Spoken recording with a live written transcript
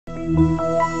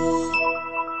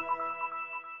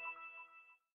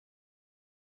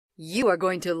You are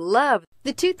going to love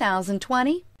the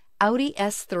 2020 Audi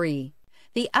S3.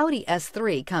 The Audi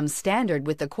S3 comes standard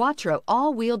with the Quattro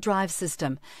all-wheel drive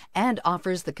system and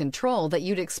offers the control that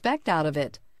you'd expect out of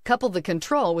it. Couple the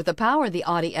control with the power the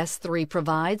Audi S3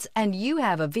 provides, and you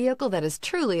have a vehicle that is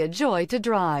truly a joy to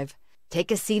drive.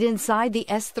 Take a seat inside the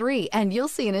S3 and you'll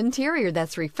see an interior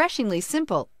that's refreshingly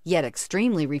simple, yet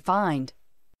extremely refined,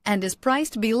 and is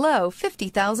priced below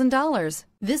 $50,000.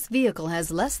 This vehicle has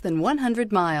less than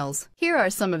 100 miles. Here are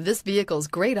some of this vehicle's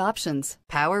great options: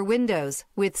 power windows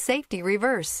with safety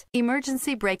reverse,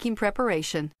 emergency braking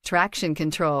preparation, traction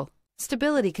control,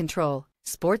 stability control,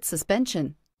 sports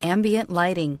suspension, ambient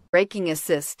lighting, braking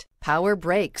assist, power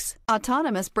brakes,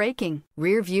 autonomous braking,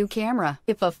 rear view camera.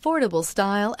 If affordable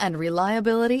style and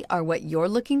reliability are what you're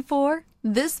looking for,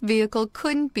 this vehicle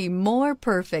couldn't be more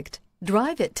perfect.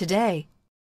 Drive it today.